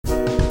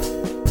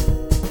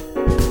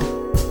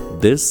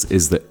This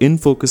is the In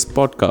Focus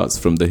podcast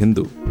from The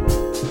Hindu.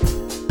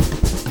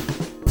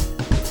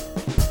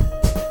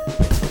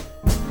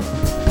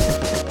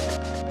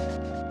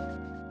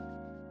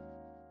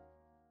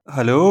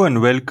 Hello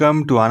and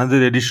welcome to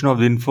another edition of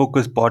the In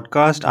Focus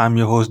podcast. I'm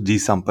your host G.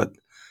 Sampath.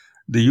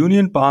 The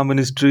Union Power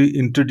Ministry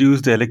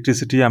introduced the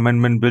Electricity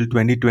Amendment Bill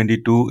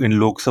 2022 in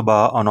Lok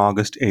Sabha on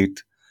August 8th.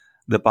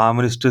 The Power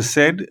Minister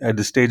said at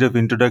the stage of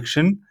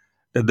introduction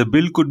that the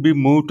bill could be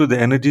moved to the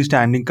Energy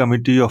Standing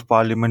Committee of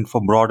Parliament for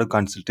broader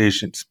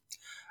consultations.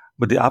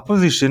 But the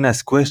opposition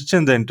has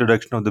questioned the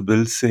introduction of the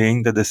bill,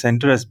 saying that the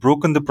centre has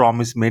broken the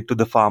promise made to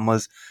the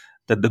farmers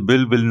that the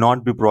bill will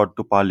not be brought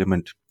to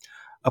Parliament.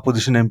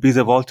 Opposition MPs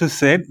have also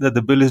said that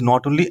the bill is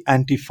not only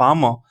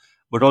anti-farmer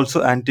but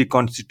also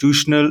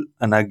anti-constitutional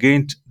and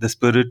against the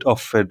spirit of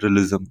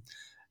federalism.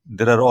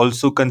 There are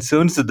also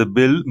concerns that the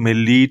bill may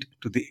lead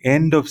to the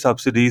end of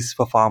subsidies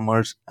for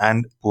farmers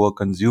and poor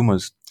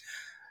consumers.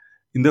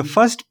 In the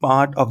first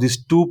part of this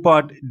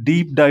two-part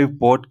deep dive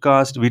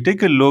podcast, we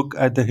take a look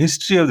at the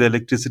history of the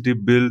electricity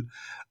bill,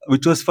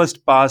 which was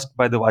first passed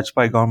by the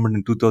Vajpayee government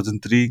in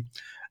 2003,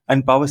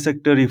 and power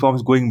sector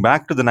reforms going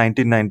back to the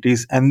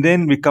 1990s. And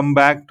then we come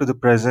back to the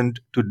present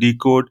to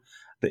decode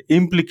the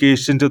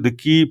implications of the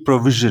key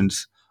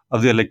provisions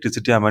of the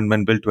Electricity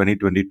Amendment Bill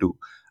 2022.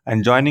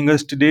 And joining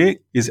us today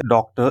is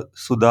Dr.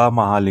 Sudha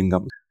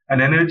Mahalingam, an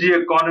energy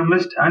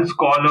economist and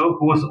scholar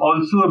who was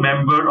also a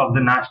member of the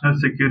National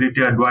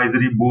Security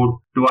Advisory Board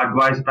to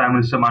advise Prime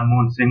Minister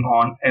Manmohan Singh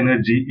on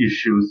energy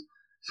issues.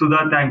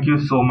 Sudha, thank you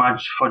so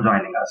much for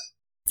joining us.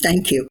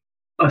 Thank you.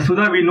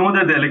 Sudha, we know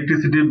that the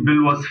electricity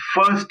bill was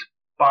first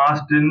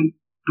passed in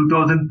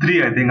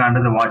 2003, I think,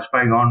 under the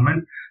Vajpayee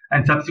government,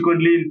 and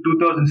subsequently in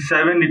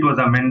 2007 it was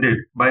amended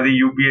by the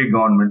UPA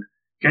government.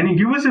 Can you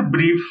give us a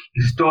brief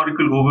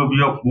historical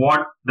overview of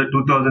what the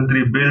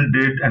 2003 bill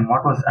did and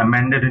what was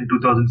amended in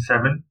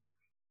 2007?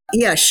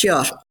 Yeah,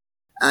 sure.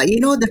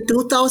 The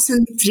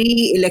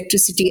 2003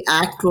 Electricity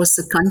Act was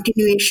a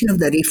continuation of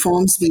the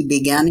reforms we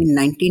began in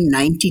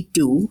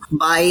 1992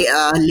 by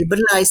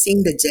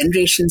liberalizing the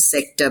generation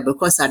sector,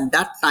 because at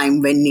that time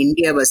when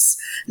India was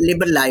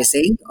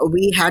liberalizing,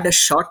 we had a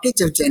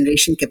shortage of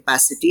generation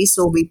capacity.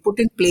 So we put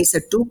in place a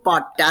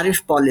two-part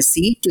tariff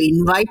policy to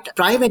invite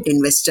private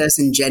investors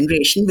in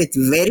generation with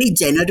very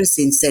generous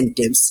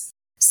incentives.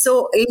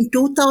 So in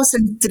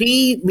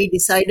 2003, we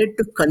decided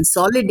to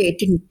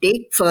consolidate and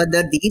take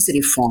further these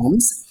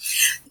reforms.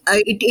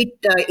 It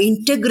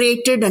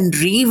integrated and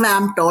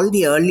revamped all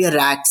the earlier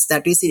acts,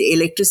 that is the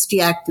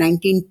Electricity Act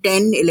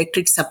 1910,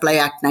 Electric Supply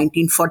Act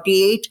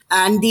 1948,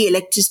 and the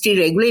Electricity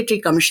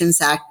Regulatory Commissions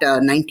Act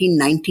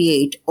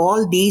 1998.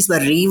 All these were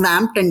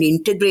revamped and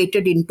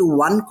integrated into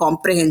one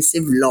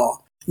comprehensive law,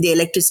 the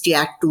Electricity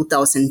Act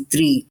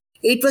 2003.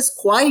 It was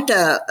quite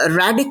a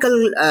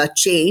radical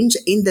change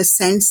in the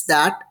sense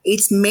that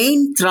its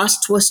main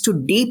thrust was to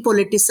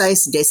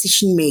depoliticize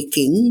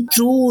decision-making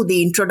through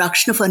the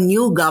introduction of a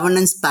new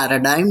governance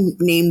paradigm,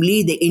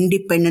 namely the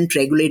Independent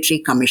Regulatory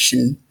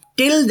Commission.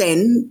 Till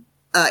then,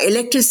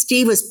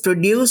 electricity was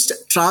produced,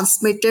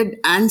 transmitted,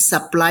 and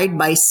supplied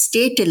by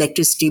state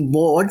electricity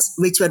boards,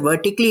 which were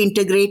vertically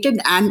integrated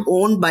and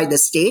owned by the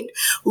state,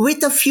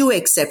 with a few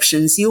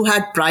exceptions. You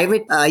had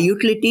private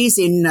utilities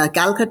in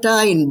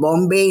Calcutta, in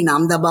Bombay, in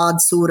Ahmedabad,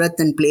 Surat,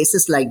 and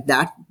places like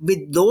that.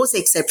 With those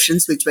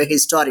exceptions, which were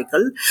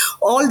historical,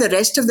 all the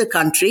rest of the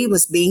country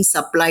was being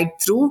supplied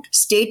through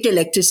state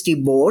electricity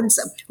boards,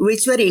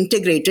 which were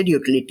integrated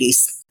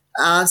utilities.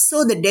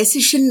 So the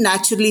decision,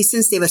 naturally,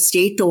 since they were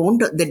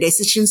state-owned, the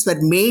decisions were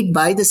made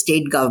by the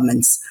state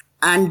governments.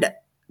 And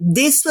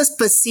this was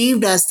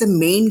perceived as the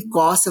main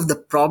cause of the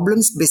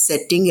problems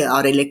besetting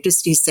our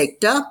electricity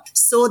sector.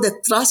 So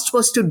the thrust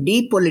was to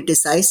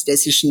depoliticize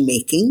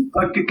decision-making.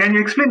 Okay, can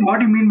you explain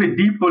what you mean by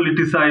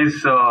depoliticize?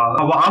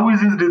 How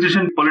is this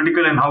decision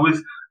political and how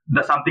is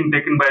something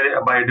taken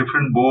by a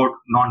different board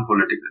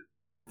non-political?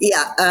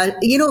 Yeah,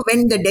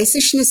 when the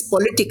decision is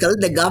political,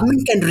 the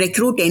government can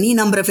recruit any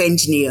number of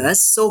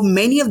engineers. So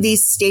many of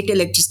these state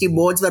electricity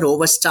boards were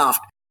overstaffed.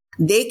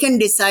 They can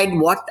decide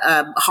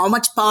how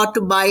much power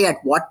to buy, at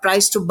what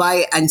price to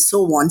buy, and so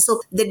on. So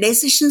the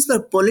decisions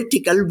were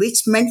political,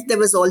 which meant there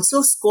was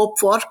also scope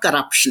for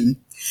corruption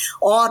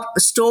or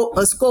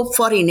scope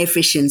for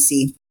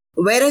inefficiency.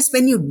 Whereas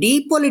when you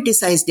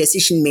depoliticize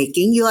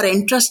decision-making, you are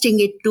entrusting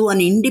it to an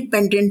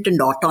independent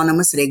and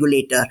autonomous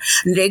regulator.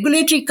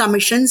 Regulatory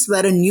commissions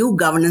were a new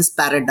governance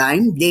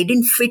paradigm. They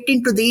didn't fit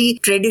into the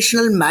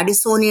traditional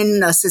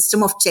Madisonian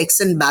system of checks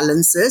and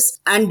balances,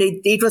 and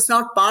it was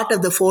not part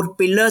of the four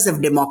pillars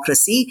of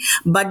democracy,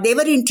 but they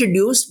were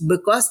introduced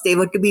because they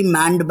were to be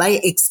manned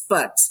by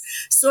experts.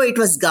 So it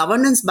was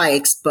governance by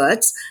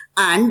experts,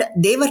 and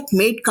they were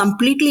made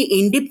completely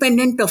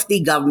independent of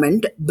the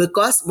government,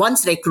 because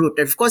once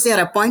recruited, of course, they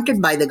are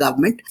appointed by the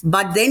government,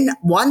 but then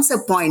once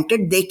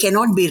appointed, they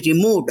cannot be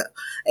removed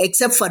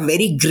except for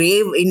very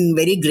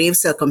grave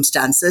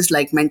circumstances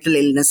like mental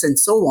illness and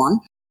so on.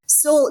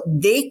 So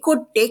they could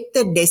take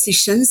the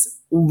decisions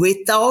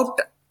without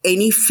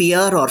any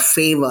fear or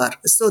favor,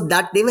 so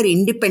that they were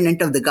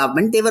independent of the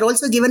government. They were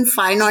also given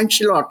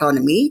financial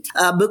autonomy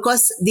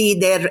because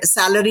their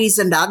salaries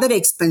and other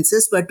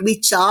expenses were to be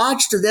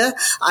charged to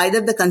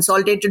either the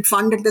consolidated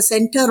fund at the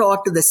center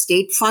or to the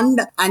state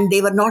fund, and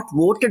they were not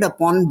voted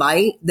upon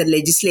by the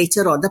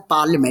legislature or the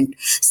parliament.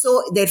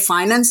 So their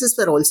finances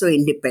were also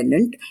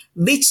independent,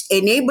 which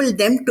enabled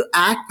them to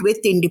act with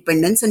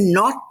independence and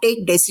not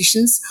take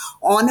decisions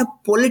on a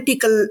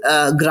political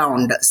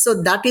ground.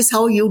 So that is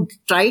how you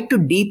try to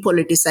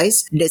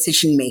depoliticize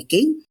decision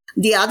making.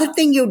 The other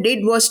thing you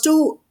did was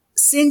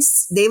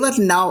since they were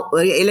now,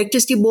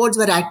 electricity boards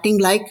were acting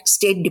like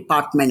state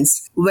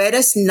departments,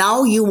 whereas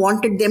now you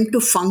wanted them to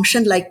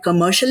function like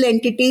commercial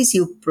entities.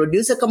 You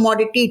produce a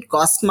commodity, it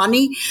costs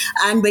money,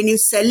 and when you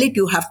sell it,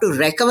 you have to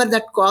recover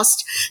that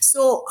cost.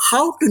 So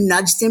how to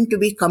nudge them to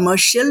be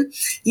commercial?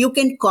 You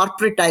can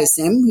corporatize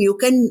them, you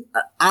can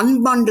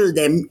unbundle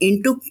them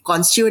into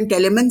constituent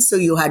elements. So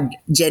you had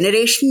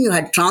generation, you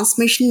had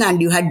transmission,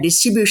 and you had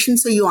distribution.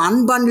 So you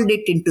unbundled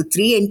it into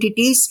 3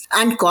 entities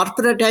and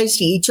corporatized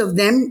each of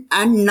them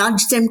and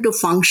nudge them to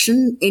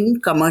function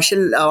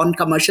on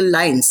commercial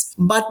lines.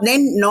 But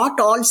then not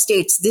all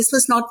states, this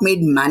was not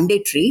made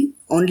mandatory.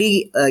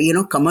 Only,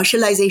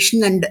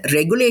 commercialization and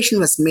regulation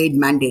was made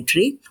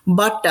mandatory,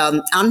 but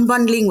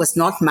unbundling was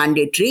not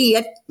mandatory.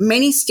 Yet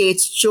many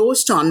states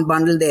chose to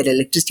unbundle their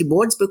electricity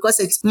boards because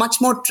it's much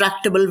more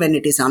tractable when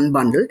it is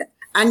unbundled.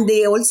 And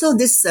they also,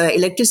 this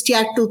Electricity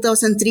Act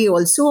 2003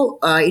 also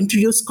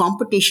introduced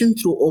competition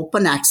through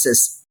open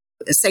access.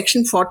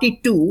 Section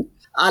 42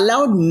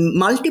 allowed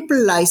multiple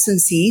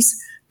licensees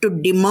to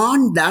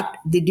demand that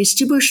the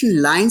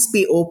distribution lines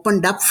be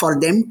opened up for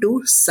them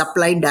to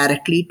supply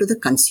directly to the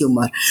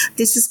consumer.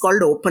 This is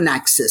called open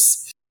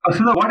access.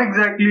 So what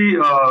exactly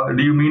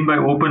do you mean by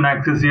open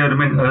access here? I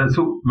mean,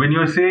 so when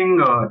you're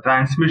saying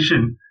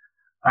transmission,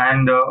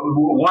 and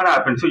what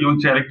happens? So your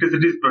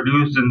electricity is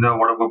produced in the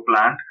whatever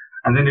plant,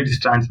 and then it is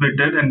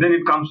transmitted, and then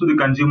it comes to the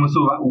consumer. So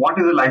what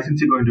is the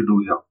licensee going to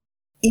do here?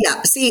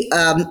 Yeah, see,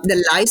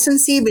 the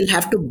licensee will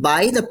have to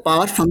buy the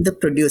power from the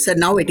producer.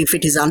 Now, if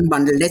it is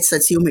unbundled, let's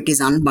assume it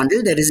is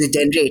unbundled, there is a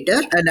generator.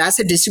 And as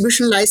a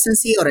distribution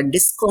licensee or a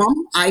DISCOM,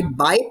 I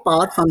buy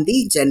power from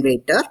the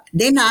generator.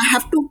 Then I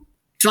have to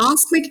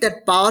transmit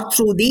that power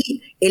through the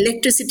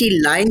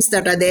electricity lines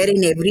that are there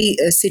in every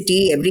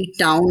city, every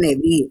town,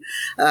 every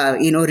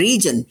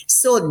region.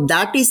 So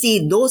that is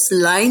those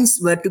lines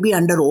were to be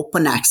under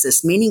open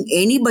access, meaning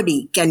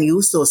anybody can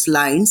use those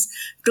lines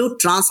to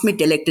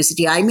transmit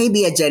electricity. I may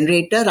be a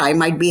generator, I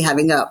might be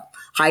having a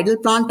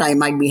hydel plant, I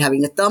might be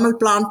having a thermal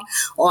plant,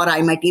 or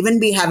I might even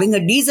be having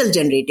a diesel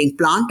generating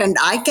plant, and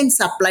I can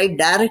supply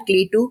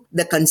directly to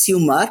the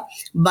consumer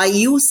by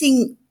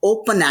using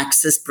open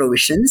access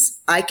provisions.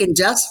 I can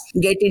just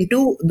get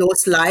into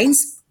those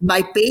lines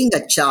by paying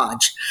a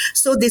charge.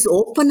 So this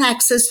open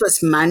access was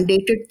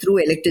mandated through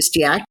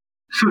Electricity Act.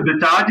 So the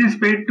charge is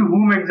paid to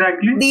whom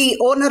exactly? The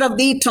owner of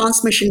the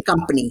transmission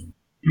company.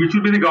 Which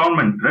will be the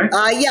government, right?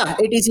 Yeah,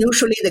 it is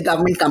usually the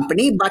government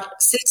company. But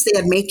since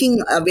they are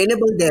making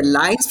available their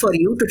lines for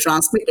you to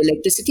transmit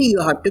electricity, you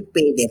have to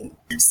pay them.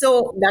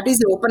 So that is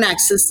the open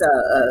access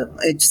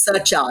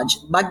surcharge.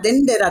 But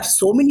then there are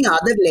so many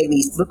other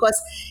levies,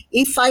 because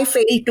if I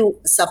fail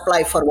to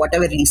supply for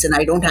whatever reason,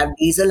 I don't have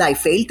diesel, I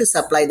fail to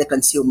supply the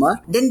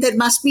consumer, then there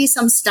must be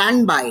some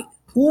standby.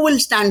 Who will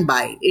stand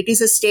by? It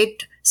is a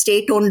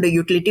state-owned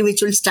utility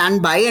which will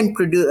stand by and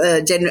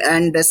produce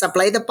and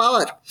supply the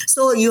power.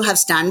 So you have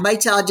standby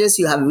charges,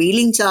 you have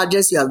wheeling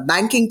charges, you have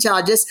banking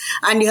charges,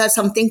 and you have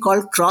something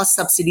called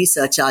cross-subsidy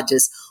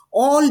surcharges.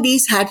 All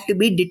these had to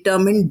be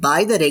determined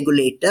by the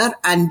regulator,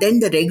 and then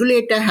the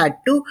regulator had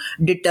to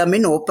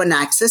determine open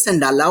access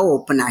and allow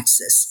open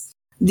access.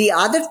 The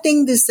other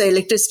thing this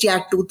Electricity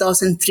Act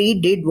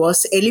 2003 did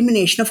was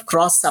elimination of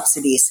cross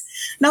subsidies.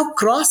 Now,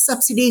 cross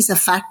subsidy is a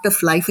fact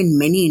of life in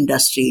many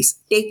industries.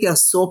 Take your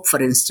soap, for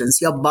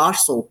instance, your bar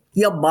soap.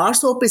 Your bar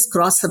soap is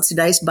cross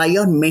subsidized by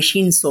your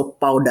machine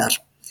soap powder.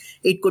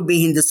 It could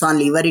be Hindustan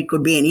Lever, it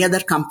could be any other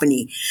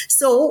company.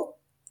 So,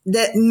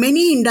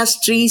 many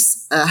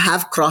industries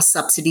have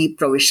cross-subsidy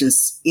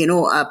provisions.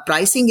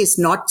 Pricing is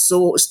not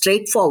so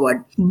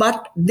straightforward.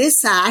 But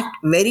this act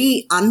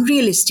very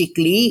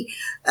unrealistically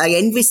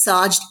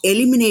envisaged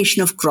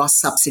elimination of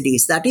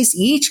cross-subsidies. That is,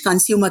 each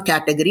consumer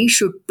category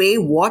should pay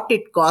what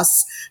it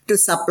costs to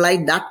supply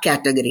that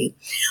category.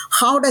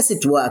 How does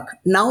it work?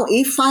 Now,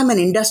 if I'm an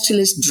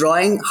industrialist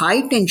drawing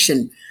high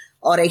tension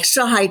or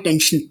extra high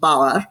tension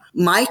power,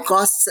 my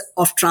costs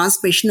of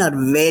transmission are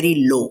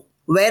very low.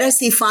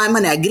 Whereas if I'm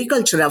an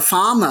agricultural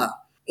farmer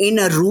in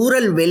a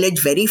rural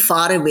village very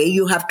far away,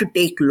 you have to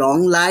take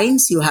long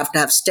lines, you have to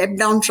have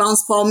step-down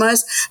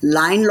transformers,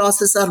 line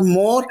losses are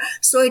more,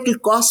 so it will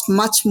cost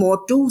much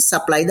more to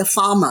supply the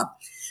farmer.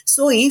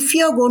 So if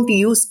you're going to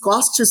use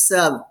cost to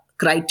serve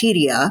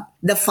criteria,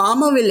 the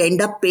farmer will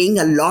end up paying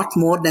a lot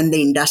more than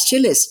the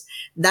industrialist.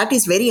 That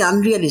is very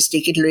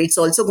unrealistic. It's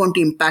also going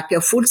to impact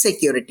your food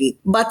security.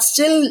 But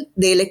still,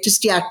 the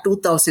Electricity Act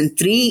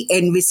 2003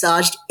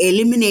 envisaged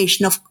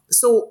elimination of...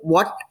 So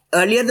what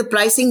Earlier, the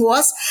pricing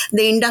was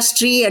the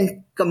industry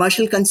and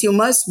commercial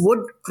consumers would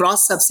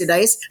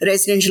cross-subsidize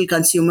residential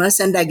consumers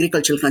and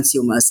agricultural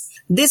consumers.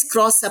 This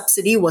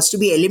cross-subsidy was to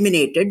be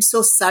eliminated.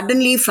 So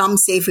suddenly from,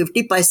 say,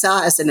 50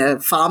 paisa as a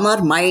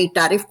farmer, my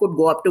tariff could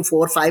go up to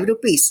 4 or 5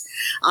 rupees.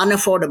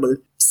 Unaffordable.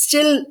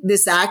 Still,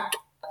 this act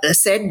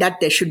said that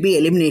there should be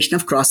elimination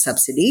of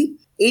cross-subsidy.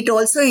 It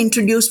also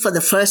introduced for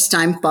the first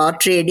time power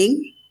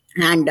trading,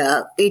 and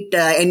it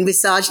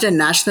envisaged a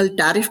national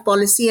tariff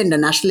policy and a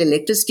national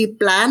electricity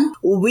plan,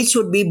 which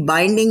would be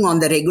binding on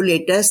the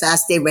regulators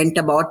as they went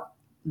about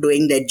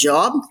doing their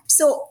job.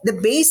 So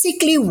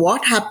basically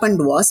what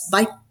happened was,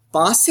 by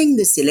passing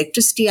this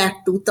Electricity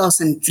Act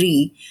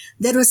 2003,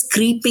 there was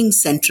creeping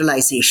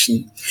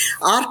centralization.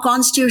 Our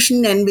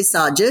constitution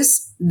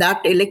envisages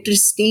that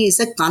electricity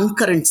is a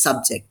concurrent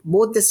subject.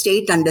 Both the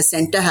state and the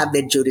center have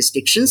their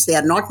jurisdictions. They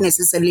are not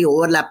necessarily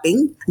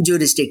overlapping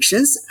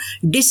jurisdictions.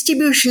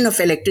 Distribution of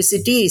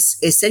electricity is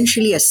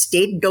essentially a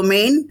state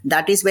domain.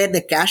 That is where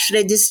the cash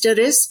register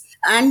is.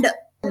 And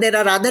there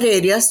are other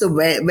areas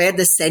where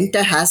the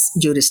center has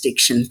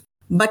jurisdiction.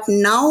 But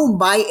now,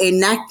 by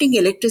enacting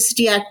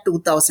Electricity Act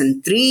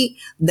 2003,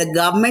 the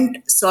government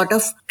sort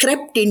of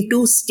crept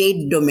into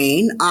state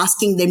domain,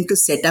 asking them to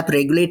set up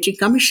regulatory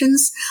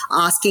commissions,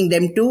 asking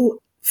them to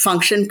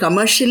function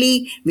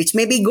commercially, which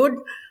may be good,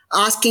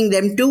 asking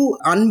them to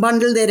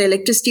unbundle their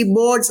electricity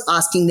boards,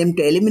 asking them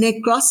to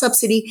eliminate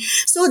cross-subsidy.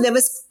 So there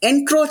was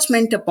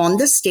encroachment upon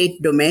the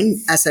state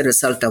domain as a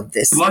result of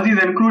this. Was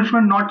this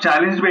encroachment not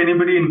challenged by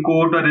anybody in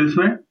court or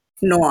elsewhere?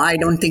 No, I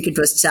don't think it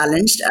was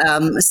challenged.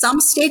 Some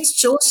states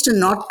chose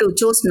not to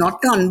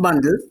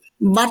unbundle,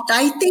 but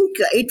I think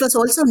it was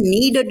also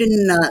needed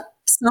in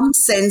some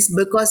sense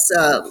because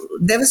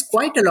there was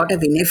quite a lot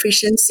of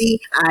inefficiency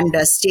and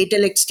state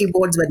electricity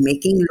boards were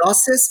making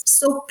losses.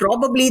 So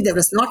probably there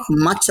was not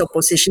much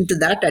opposition to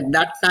that at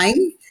that time.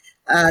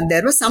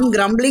 There was some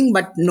grumbling,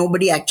 but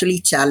nobody actually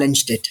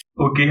challenged it.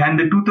 Okay, and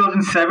the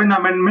 2007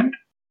 amendment?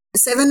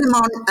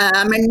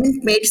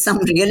 Amendment made some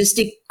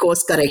realistic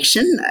course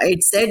correction.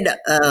 It said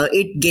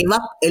it gave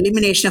up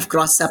elimination of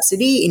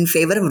cross-subsidy in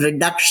favor of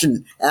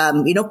reduction,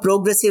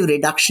 progressive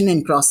reduction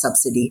in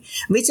cross-subsidy,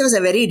 which was a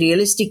very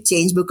realistic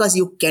change because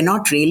you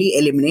cannot really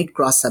eliminate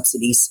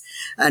cross-subsidies,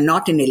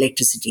 not in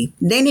electricity.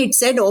 Then it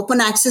said open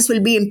access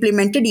will be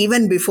implemented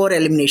even before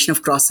elimination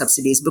of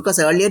cross-subsidies, because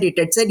earlier it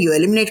had said you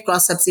eliminate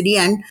cross-subsidy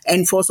and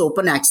enforce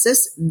open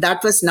access.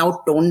 That was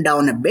now toned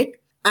down a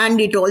bit. And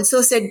it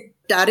also said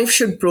tariff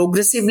should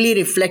progressively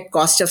reflect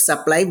cost of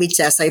supply, which,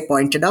 as I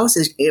pointed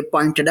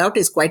out,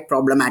 is quite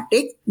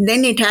problematic.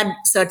 Then it had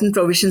certain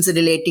provisions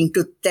relating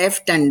to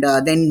theft and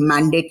then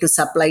mandate to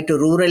supply to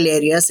rural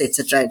areas,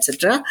 etc.,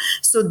 etc.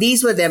 So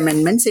these were the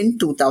amendments in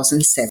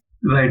 2007.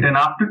 Right, and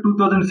after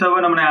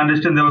 2007, I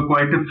understand there were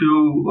quite a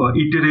few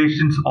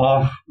iterations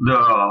of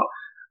the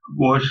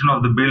version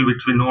of the bill,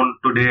 which we know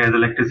today as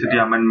Electricity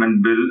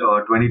Amendment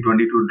Bill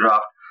 2022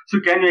 draft. So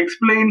can you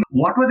explain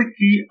what were the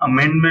key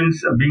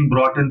amendments being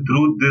brought in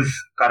through this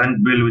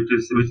current bill,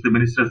 which the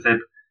minister said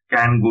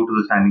can go to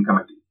the standing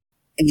committee?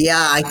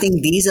 Yeah, I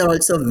think these are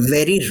also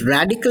very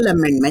radical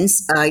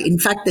amendments. In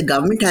fact, the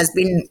government has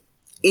been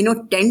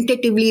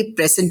tentatively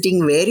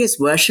presenting various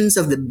versions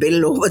of the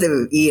bill over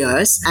the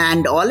years,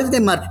 and all of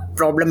them are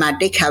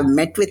problematic, have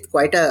met with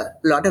quite a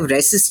lot of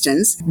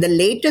resistance. The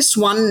latest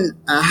one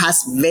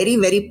has very,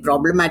 very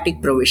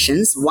problematic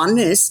provisions. One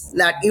is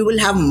that you will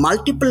have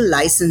multiple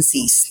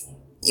licensees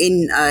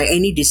in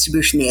any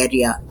distribution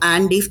area.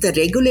 And if the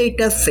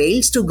regulator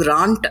fails to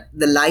grant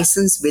the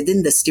license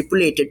within the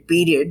stipulated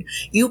period,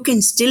 you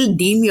can still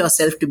deem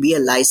yourself to be a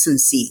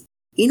licensee.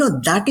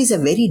 That is a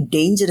very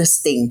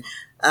dangerous thing.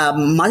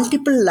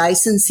 Multiple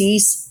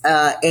licensees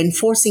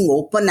enforcing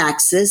open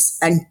access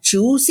and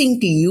choosing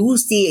to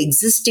use the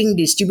existing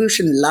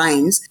distribution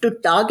lines to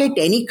target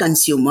any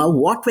consumer.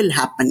 What will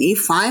happen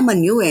if I'm a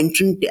new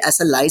entrant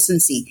as a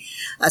licensee,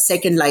 a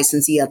second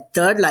licensee, a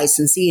third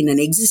licensee in an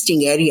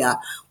existing area?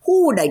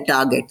 Who would I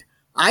target?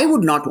 I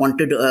would not want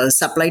to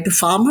supply to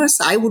farmers.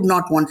 I would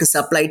not want to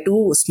supply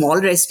to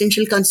small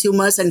residential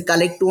consumers and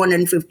collect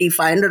 250,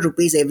 500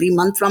 rupees every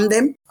month from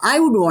them. I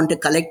would want to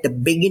collect the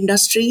big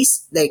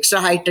industries, the extra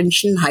high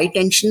tension.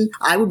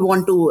 I would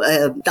want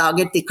to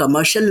target the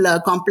commercial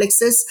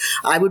complexes.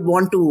 I would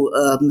want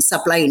to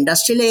supply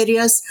industrial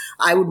areas.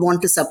 I would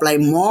want to supply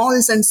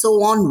malls and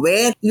so on,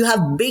 where you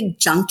have big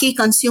chunky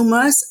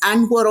consumers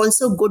and who are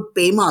also good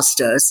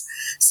paymasters.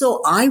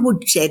 So I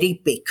would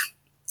cherry pick.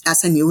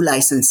 As a new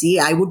licensee,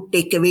 I would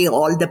take away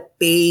all the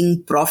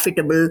paying,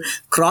 profitable,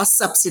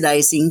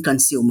 cross-subsidizing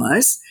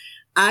consumers,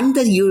 and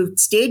the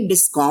state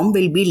DISCOM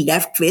will be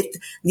left with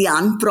the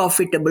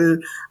unprofitable,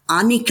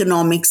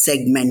 uneconomic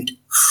segment.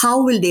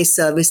 How will they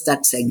service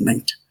that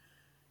segment?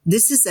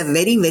 This is a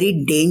very,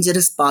 very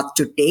dangerous path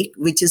to take,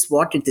 which is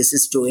what this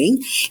is doing.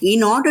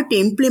 In order to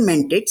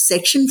implement it,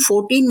 Section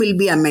 14 will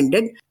be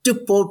amended to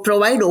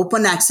provide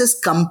open access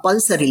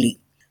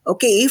compulsorily.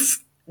 Okay, if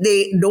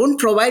they don't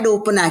provide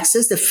open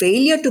access, the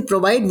failure to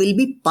provide will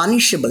be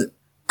punishable.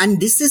 And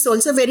this is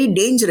also very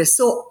dangerous.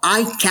 So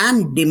I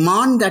can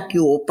demand that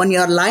you open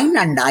your line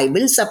and I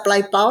will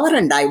supply power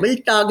and I will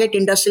target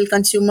industrial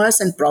consumers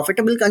and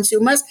profitable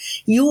consumers.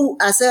 You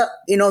as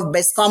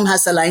Bescom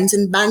has a lines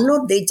in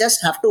Bangalore. They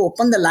just have to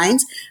open the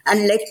lines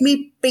and let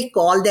me pick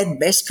all their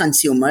best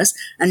consumers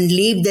and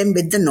leave them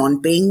with the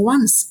non-paying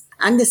ones.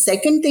 And the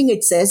second thing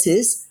it says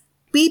is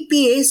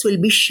PPAs will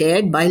be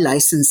shared by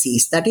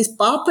licensees. That is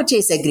power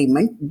purchase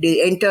agreement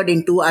they entered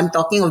into. I'm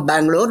talking of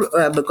Bangalore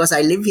because I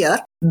live here.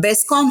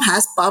 Bescom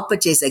has power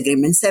purchase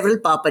agreements, several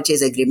power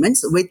purchase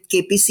agreements with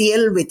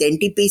KPCL, with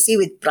NTPC,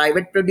 with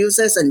private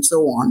producers and so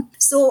on.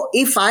 So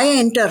if I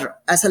enter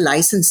as a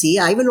licensee,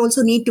 I will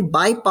also need to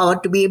buy power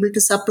to be able to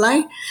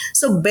supply.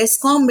 So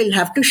Bescom will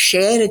have to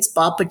share its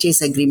power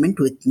purchase agreement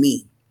with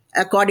me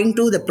according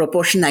to the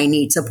proportion I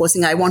need.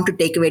 Supposing I want to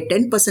take away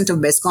 10% of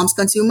Bescom's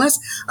consumers,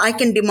 I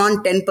can demand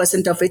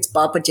 10% of its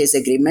power purchase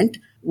agreement,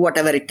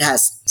 whatever it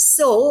has.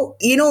 So,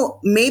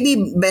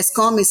 maybe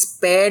Bescom is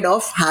spared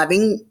of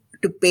having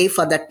to pay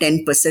for that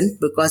 10%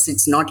 because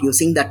it's not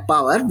using that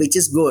power, which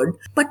is good.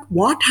 But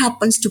what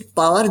happens to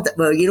power?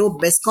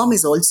 Bescom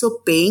is also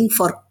paying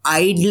for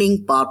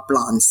idling power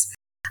plants.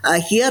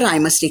 Here I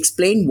must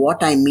explain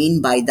what I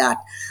mean by that.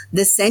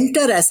 The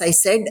center, as I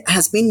said,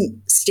 has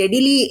been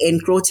steadily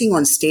encroaching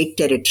on state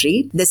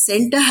territory. The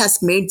center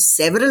has made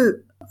several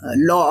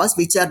laws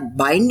which are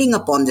binding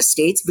upon the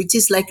states, which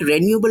is like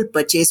renewable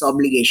purchase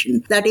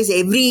obligation. That is,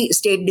 every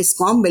state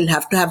discom will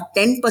have to have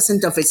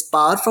 10% of its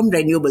power from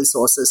renewable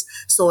sources,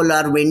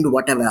 solar, wind,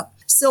 whatever.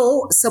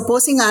 So,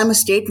 supposing I am a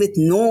state with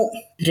no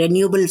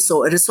renewable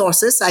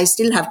resources, I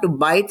still have to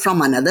buy it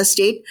from another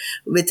state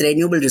with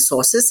renewable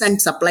resources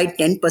and supply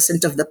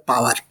 10% of the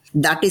power.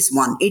 That is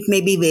one. It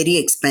may be very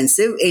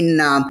expensive. In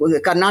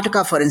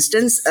Karnataka, for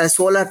instance,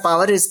 solar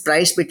power is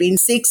priced between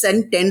 6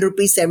 and 10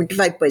 rupees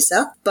 75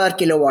 paisa per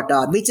kilowatt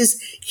hour, which is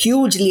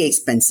hugely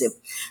expensive.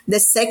 The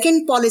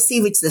second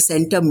policy which the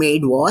center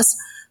made was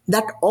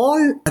that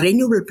all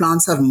renewable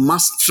plants are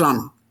must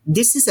run.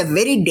 This is a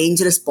very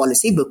dangerous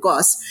policy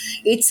because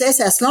it says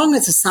as long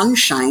as the sun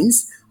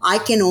shines, I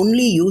can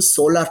only use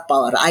solar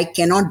power. I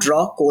cannot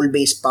draw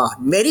coal-based power.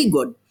 Very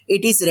good.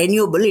 It is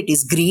renewable, it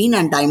is green,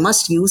 and I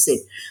must use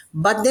it.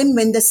 But then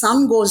when the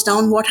sun goes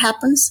down, what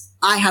happens?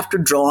 I have to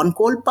draw on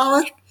coal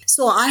power.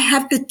 So I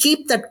have to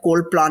keep that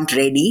coal plant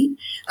ready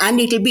and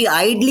it will be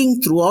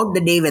idling throughout the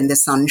day when the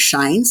sun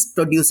shines,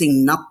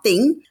 producing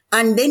nothing.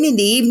 And then in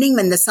the evening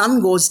when the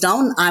sun goes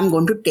down, I'm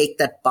going to take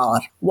that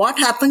power. What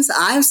happens?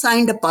 I've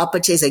signed a power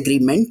purchase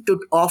agreement to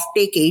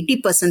offtake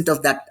 80%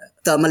 of that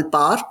thermal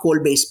power,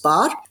 coal-based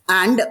power,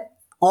 and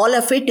all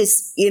of it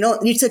is,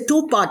 it's a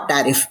two-part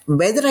tariff.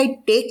 Whether I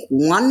take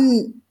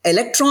one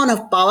electron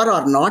of power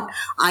or not,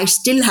 I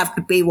still have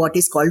to pay what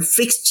is called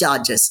fixed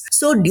charges.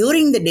 So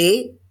during the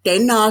day,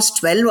 10 hours,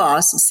 12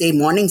 hours, say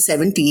morning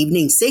 7 to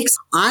evening 6,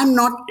 I'm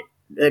not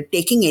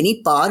taking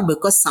any power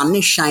because sun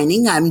is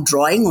shining. I'm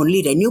drawing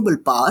only renewable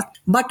power,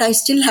 but I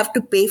still have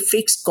to pay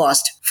fixed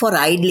cost for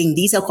idling.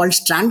 These are called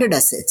stranded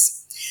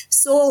assets.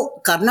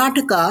 So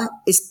Karnataka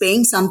is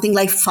paying something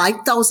like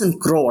 5,000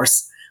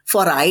 crores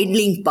for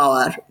idling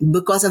power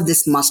because of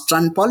this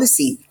must-run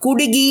policy.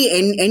 Kudigi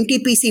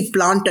NTPC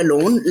plant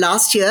alone,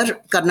 last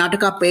year,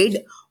 Karnataka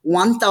paid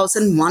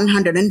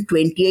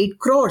 1,128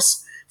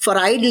 crores for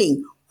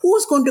idling.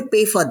 Who's going to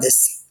pay for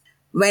this?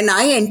 When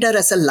I enter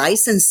as a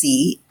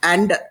licensee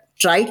and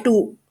try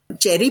to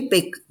cherry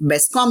pick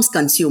Bescom's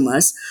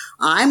consumers,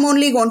 I'm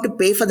only going to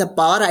pay for the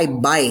power I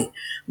buy.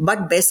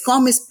 But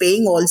Bescom is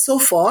paying also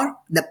for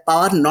the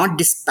power not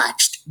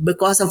dispatched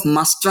because of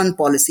must-run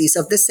policies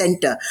of the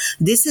center.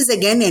 This is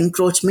again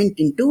encroachment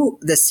into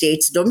the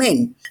state's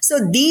domain. So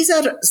these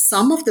are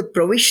some of the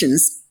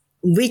provisions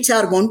which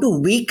are going to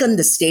weaken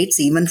the states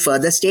even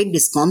further, state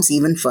discoms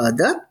even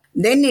further.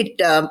 Then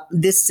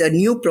this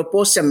new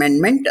proposed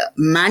amendment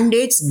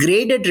mandates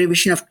graded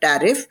revision of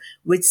tariff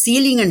with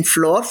ceiling and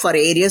floor for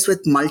areas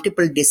with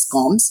multiple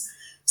discoms.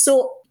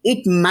 So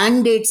it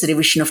mandates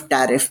revision of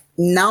tariff.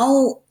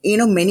 Now,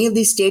 many of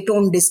these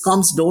state-owned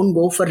discoms don't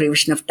go for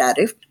revision of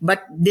tariff,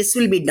 but this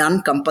will be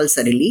done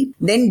compulsorily.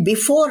 Then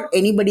before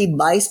anybody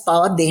buys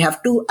power, they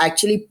have to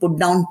actually put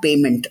down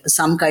payment,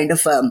 some kind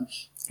of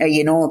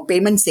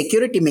payment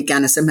security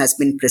mechanism has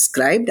been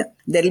prescribed.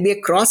 There will be a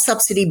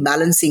cross-subsidy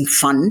balancing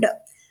fund.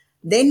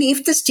 Then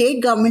if the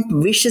state government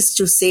wishes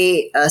to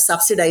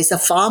subsidize a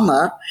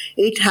farmer,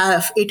 it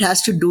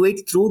has to do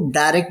it through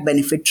direct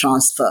benefit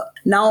transfer.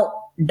 Now,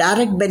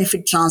 direct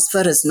benefit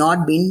transfer has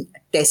not been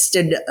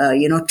tested,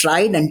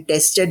 tried and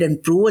tested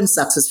and proven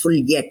successful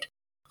yet.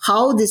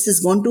 How this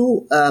is going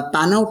to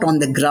pan out on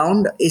the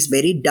ground is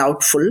very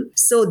doubtful.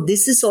 So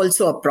this is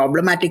also a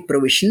problematic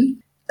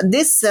provision.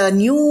 This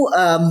new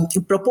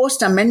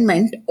proposed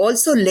amendment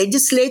also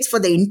legislates for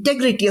the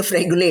integrity of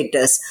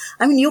regulators.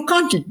 I mean, you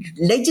can't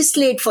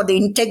legislate for the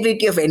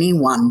integrity of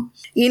anyone.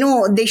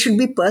 They should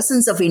be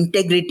persons of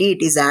integrity,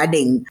 it is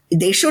adding.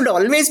 They should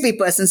always be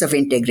persons of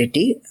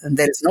integrity.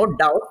 There is no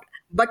doubt.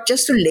 But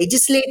just to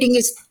legislating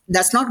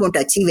that's not going to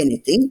achieve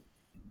anything.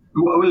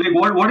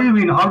 What do you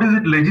mean? How does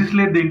it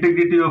legislate the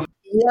integrity of?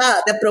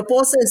 Yeah, the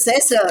proposal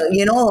says,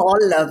 all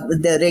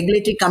the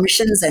regulatory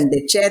commissions and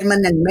the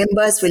chairman and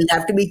members will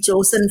have to be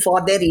chosen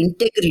for their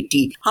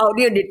integrity. How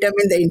do you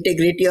determine the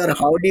integrity, or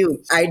how do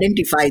you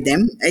identify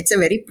them? It's a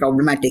very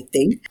problematic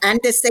thing. And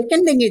the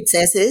second thing it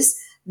says is,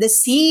 the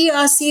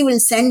CERC will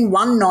send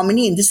one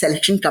nominee in the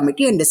selection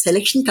committee, and the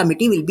selection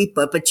committee will be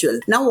perpetual.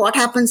 Now, what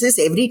happens is,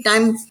 every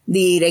time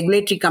the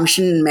regulatory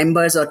commission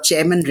members or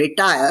chairman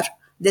retire,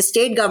 the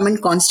state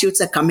government constitutes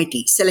a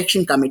committee,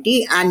 selection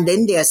committee, and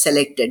then they are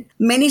selected.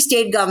 Many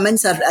state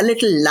governments are a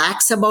little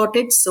lax about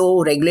it,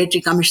 so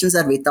regulatory commissions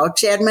are without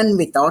chairman,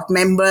 without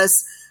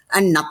members,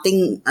 and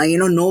nothing,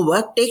 no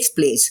work takes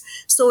place.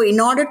 So in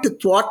order to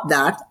thwart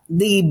that,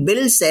 the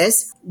bill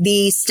says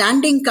the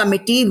standing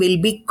committee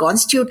will be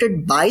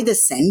constituted by the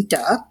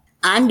center,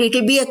 and it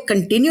will be a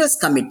continuous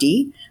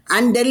committee,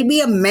 and there will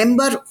be a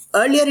member.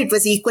 Earlier it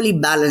was equally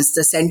balanced.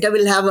 The center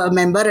will have a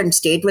member and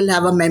state will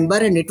have a member,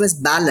 and it was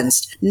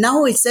balanced.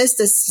 Now it says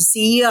the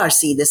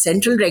CERC, the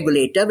central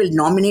regulator, will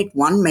nominate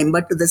one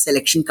member to the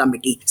selection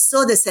committee.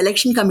 So the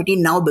selection committee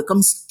now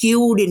becomes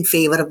skewed in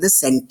favor of the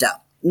center.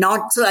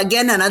 So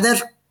again, another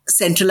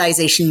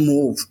centralization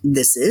move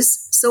this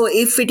is. So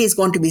if it is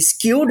going to be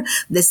skewed,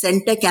 the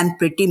center can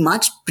pretty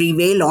much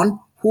prevail on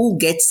who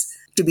gets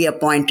to be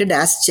appointed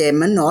as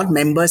chairman or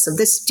members of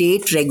the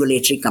State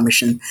Regulatory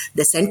Commission.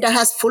 The center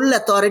has full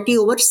authority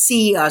over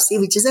CERC,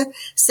 which is a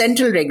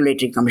Central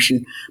Regulatory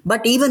Commission.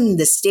 But even in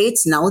the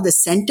states now, the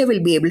center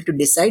will be able to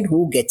decide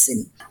who gets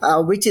in,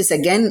 which is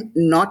again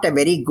not a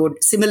very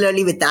good.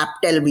 Similarly with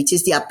APTEL, which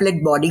is the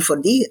appellate body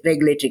for the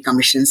regulatory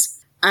commissions.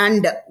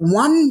 And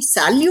one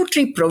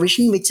salutary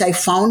provision which I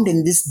found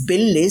in this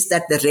bill is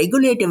that the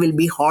regulator will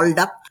be hauled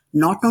up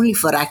not only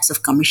for acts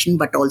of commission,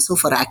 but also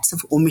for acts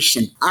of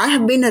omission. I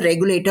have been a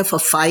regulator for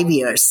 5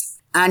 years,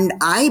 and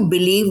I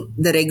believe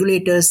the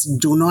regulators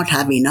do not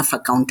have enough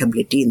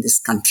accountability in this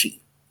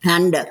country.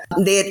 And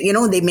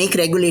they make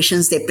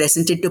regulations, they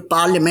present it to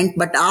Parliament,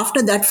 but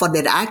after that, for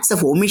their acts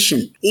of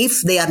omission,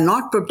 if they are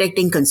not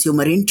protecting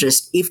consumer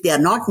interest, if they are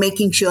not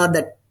making sure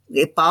that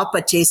a power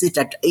purchase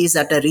is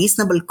at a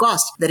reasonable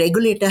cost, the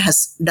regulator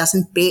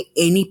doesn't pay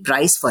any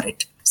price for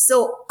it.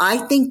 So I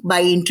think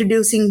by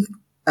introducing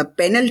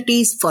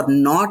penalties for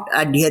not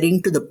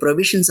adhering to the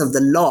provisions of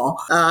the law,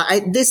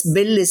 this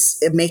bill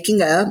is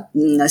making a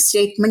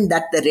statement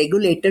that the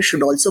regulator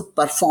should also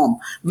perform,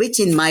 which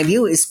in my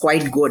view is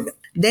quite good.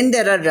 Then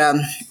there are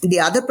the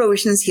other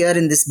provisions here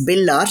in this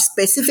bill are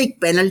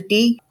specific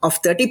penalty of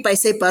 30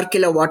 paise per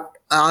kilowatt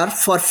are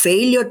for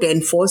failure to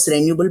enforce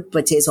renewable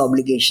purchase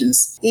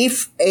obligations.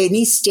 If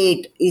any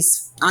state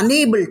is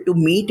unable to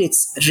meet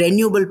its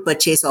renewable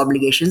purchase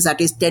obligations, that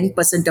is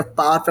 10% of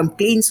power from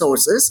clean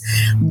sources,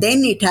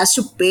 then it has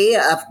to pay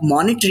a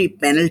monetary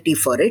penalty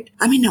for it.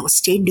 I mean, our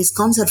state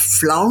discoms are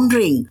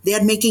floundering. They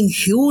are making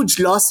huge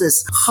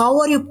losses. How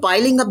are you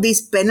piling up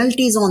these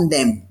penalties on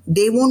them?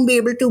 They won't be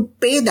able to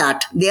pay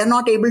that. They are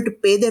not able to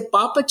pay their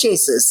power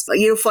purchases.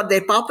 For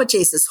their power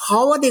purchases,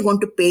 how are they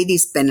going to pay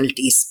these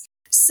penalties?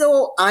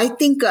 So I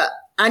think,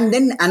 and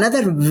then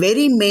another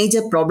very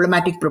major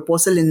problematic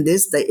proposal in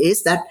this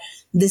is that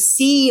the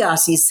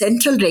CERC,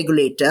 central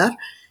regulator,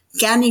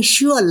 can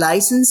issue a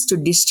license to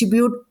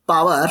distribute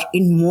power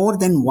in more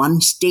than one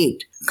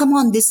state. Come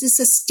on, this is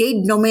a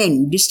state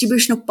domain.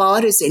 Distribution of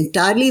power is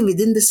entirely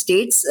within the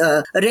state's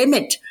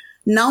remit.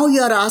 Now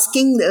you are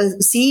asking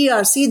the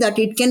CERC that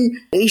it can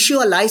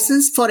issue a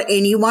license for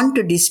anyone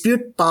to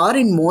distribute power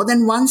in more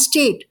than one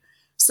state.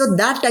 So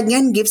that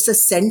again gives the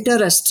center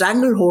a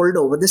stranglehold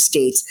over the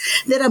states.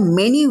 There are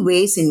many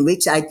ways in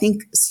which I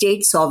think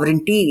state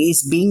sovereignty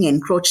is being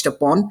encroached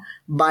upon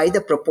by the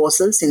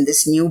proposals in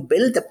this new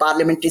bill. The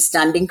Parliamentary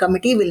Standing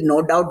Committee will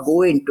no doubt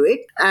go into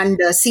it and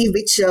see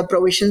which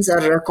provisions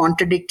are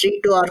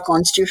contradictory to our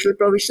constitutional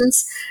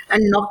provisions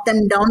and knock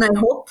them down, I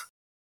hope.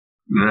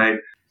 Right.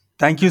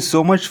 Thank you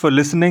so much for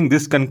listening.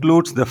 This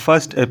concludes the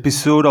first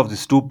episode of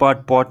this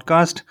two-part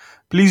podcast.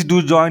 Please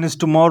do join us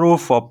tomorrow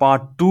for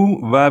part 2,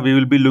 where we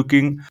will be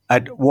looking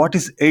at what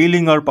is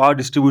ailing our power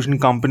distribution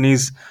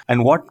companies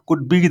and what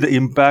could be the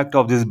impact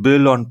of this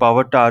bill on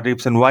power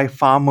tariffs and why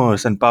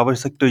farmers and power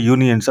sector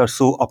unions are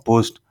so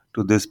opposed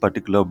to this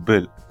particular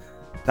bill.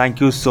 Thank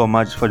you so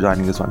much for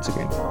joining us once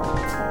again.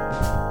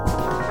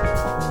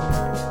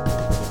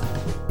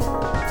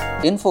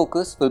 In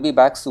Focus will be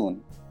back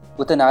soon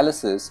with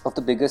analysis of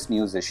the biggest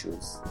news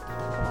issues.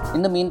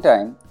 In the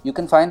meantime, you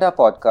can find our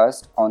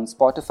podcast on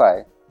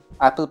Spotify,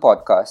 Apple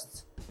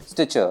Podcasts,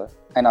 Stitcher,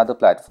 and other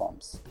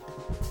platforms.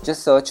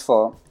 Just search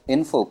for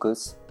In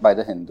Focus by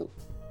The Hindu.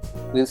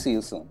 We'll see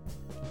you soon.